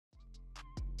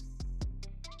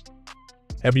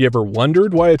Have you ever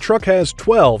wondered why a truck has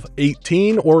 12,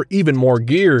 18, or even more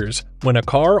gears, when a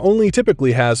car only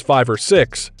typically has 5 or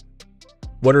 6?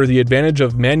 What are the advantages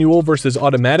of manual versus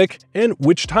automatic, and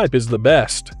which type is the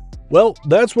best? Well,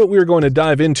 that's what we're going to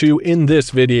dive into in this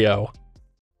video.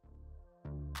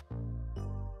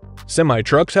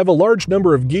 Semi-trucks have a large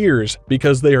number of gears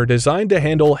because they are designed to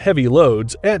handle heavy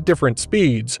loads at different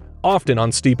speeds, often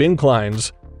on steep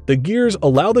inclines. The gears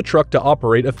allow the truck to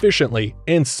operate efficiently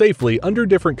and safely under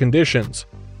different conditions.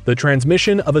 The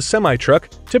transmission of a semi-truck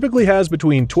typically has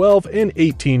between 12 and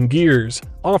 18 gears,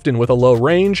 often with a low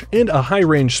range and a high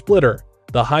range splitter.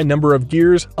 The high number of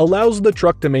gears allows the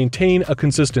truck to maintain a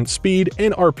consistent speed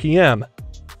and RPM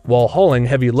while hauling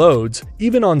heavy loads,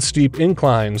 even on steep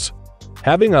inclines.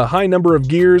 Having a high number of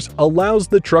gears allows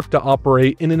the truck to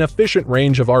operate in an efficient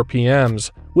range of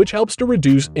RPMs, which helps to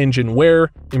reduce engine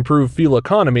wear, improve fuel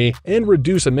economy, and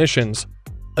reduce emissions.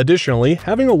 Additionally,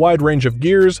 having a wide range of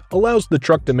gears allows the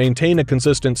truck to maintain a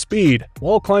consistent speed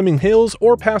while climbing hills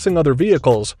or passing other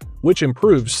vehicles, which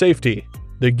improves safety.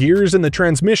 The gears in the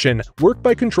transmission work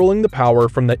by controlling the power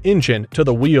from the engine to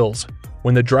the wheels.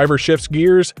 When the driver shifts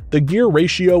gears, the gear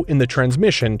ratio in the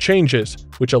transmission changes,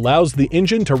 which allows the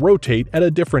engine to rotate at a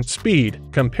different speed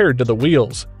compared to the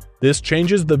wheels. This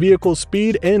changes the vehicle's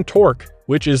speed and torque,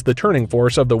 which is the turning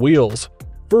force of the wheels.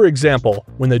 For example,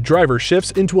 when the driver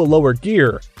shifts into a lower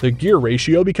gear, the gear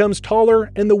ratio becomes taller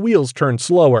and the wheels turn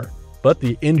slower, but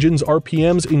the engine's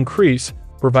RPMs increase,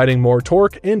 providing more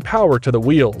torque and power to the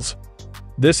wheels.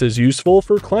 This is useful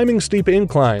for climbing steep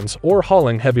inclines or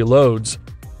hauling heavy loads.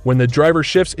 When the driver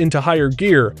shifts into higher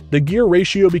gear, the gear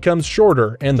ratio becomes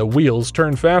shorter and the wheels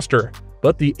turn faster,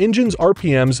 but the engine's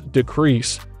RPMs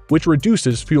decrease, which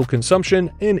reduces fuel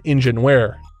consumption and engine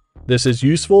wear. This is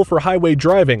useful for highway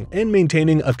driving and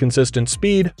maintaining a consistent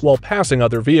speed while passing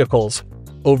other vehicles.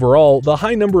 Overall, the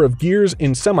high number of gears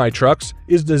in semi-trucks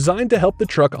is designed to help the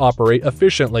truck operate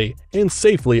efficiently and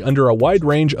safely under a wide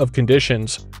range of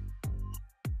conditions.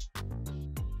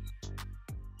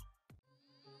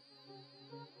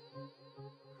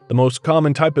 The most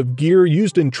common type of gear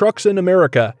used in trucks in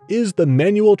America is the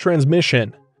manual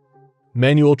transmission.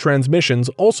 Manual transmissions,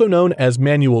 also known as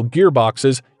manual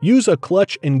gearboxes, use a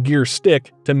clutch and gear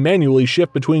stick to manually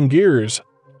shift between gears.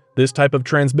 This type of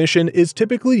transmission is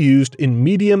typically used in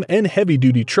medium and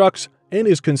heavy-duty trucks and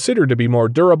is considered to be more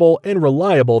durable and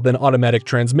reliable than automatic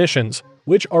transmissions,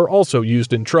 which are also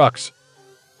used in trucks.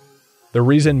 The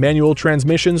reason manual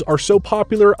transmissions are so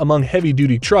popular among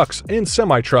heavy-duty trucks and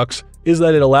semi-trucks is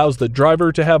that it allows the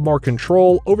driver to have more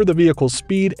control over the vehicle's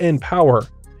speed and power.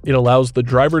 It allows the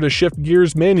driver to shift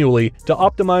gears manually to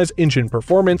optimize engine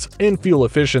performance and fuel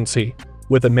efficiency.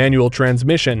 With a manual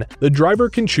transmission, the driver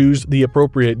can choose the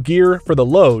appropriate gear for the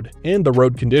load and the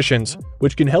road conditions,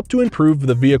 which can help to improve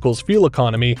the vehicle's fuel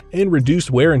economy and reduce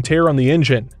wear and tear on the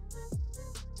engine.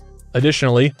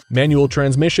 Additionally, manual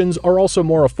transmissions are also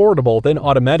more affordable than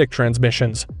automatic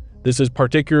transmissions. This is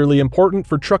particularly important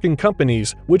for trucking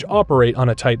companies which operate on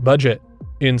a tight budget.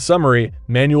 In summary,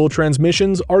 manual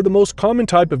transmissions are the most common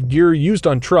type of gear used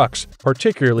on trucks,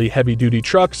 particularly heavy-duty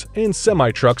trucks and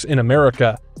semi-trucks in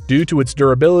America, due to its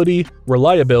durability,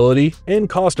 reliability, and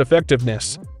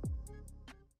cost-effectiveness.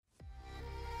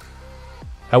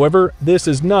 However, this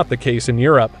is not the case in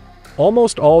Europe.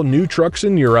 Almost all new trucks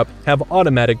in Europe have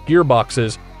automatic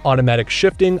gearboxes. Automatic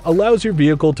shifting allows your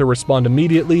vehicle to respond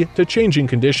immediately to changing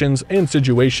conditions and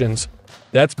situations.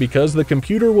 That's because the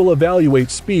computer will evaluate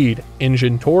speed,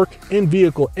 engine torque, and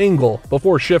vehicle angle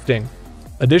before shifting.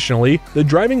 Additionally, the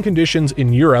driving conditions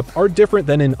in Europe are different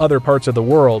than in other parts of the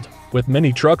world, with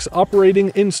many trucks operating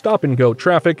in stop-and-go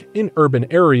traffic in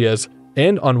urban areas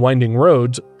and on winding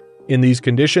roads. In these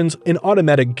conditions, an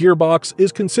automatic gearbox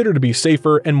is considered to be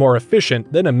safer and more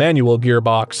efficient than a manual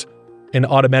gearbox. An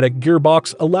automatic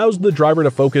gearbox allows the driver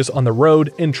to focus on the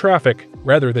road and traffic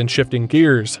rather than shifting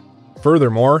gears.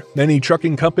 Furthermore, many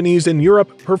trucking companies in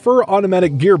Europe prefer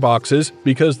automatic gearboxes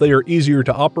because they are easier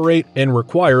to operate and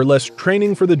require less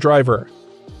training for the driver.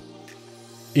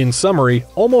 In summary,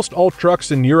 almost all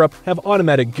trucks in Europe have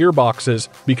automatic gearboxes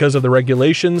because of the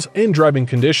regulations and driving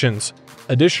conditions.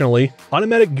 Additionally,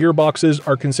 automatic gearboxes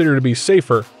are considered to be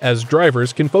safer as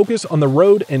drivers can focus on the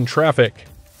road and traffic.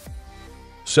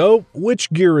 So,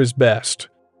 which gear is best?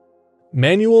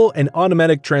 Manual and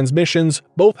automatic transmissions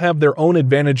both have their own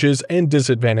advantages and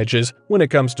disadvantages when it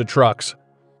comes to trucks.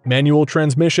 Manual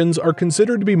transmissions are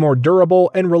considered to be more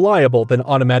durable and reliable than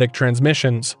automatic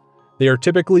transmissions. They are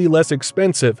typically less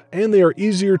expensive and they are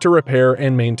easier to repair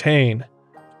and maintain.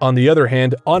 On the other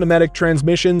hand, automatic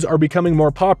transmissions are becoming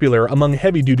more popular among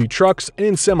heavy-duty trucks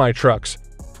and semi-trucks.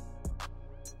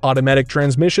 Automatic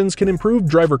transmissions can improve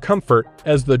driver comfort,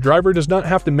 as the driver does not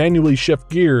have to manually shift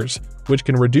gears, which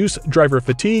can reduce driver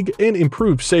fatigue and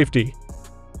improve safety.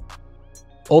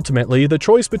 Ultimately, the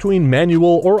choice between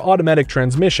manual or automatic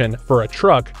transmission for a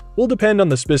truck will depend on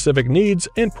the specific needs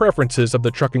and preferences of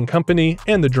the trucking company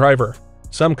and the driver.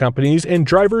 Some companies and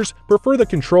drivers prefer the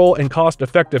control and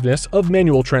cost-effectiveness of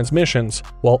manual transmissions,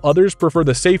 while others prefer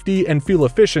the safety and fuel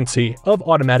efficiency of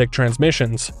automatic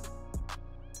transmissions.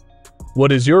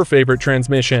 What is your favorite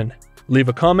transmission? Leave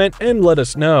a comment and let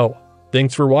us know.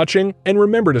 Thanks for watching, and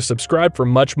remember to subscribe for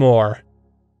much more.